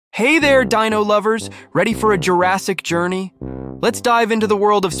Hey there, dino lovers! Ready for a Jurassic journey? Let's dive into the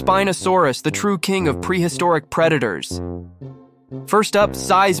world of Spinosaurus, the true king of prehistoric predators. First up,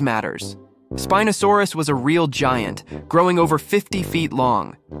 size matters. Spinosaurus was a real giant, growing over 50 feet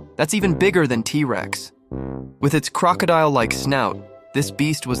long. That's even bigger than T-Rex. With its crocodile-like snout, this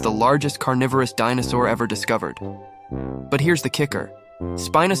beast was the largest carnivorous dinosaur ever discovered. But here's the kicker.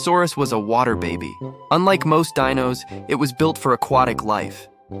 Spinosaurus was a water baby. Unlike most dinos, it was built for aquatic life.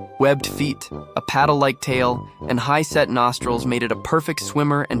 Webbed feet, a paddle-like tail, and high-set nostrils made it a perfect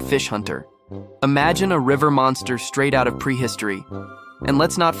swimmer and fish hunter. Imagine a river monster straight out of prehistory. And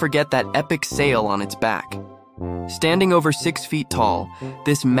let's not forget that epic sail on its back. Standing over 6 feet tall,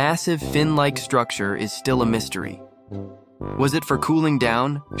 this massive fin-like structure is still a mystery. Was it for cooling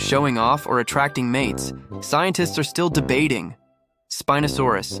down, showing off, or attracting mates? Scientists are still debating.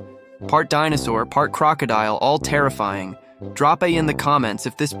 Spinosaurus, part dinosaur, part crocodile, all terrifying. Drop A in the comments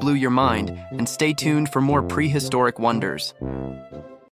if this blew your mind, and stay tuned for more prehistoric wonders.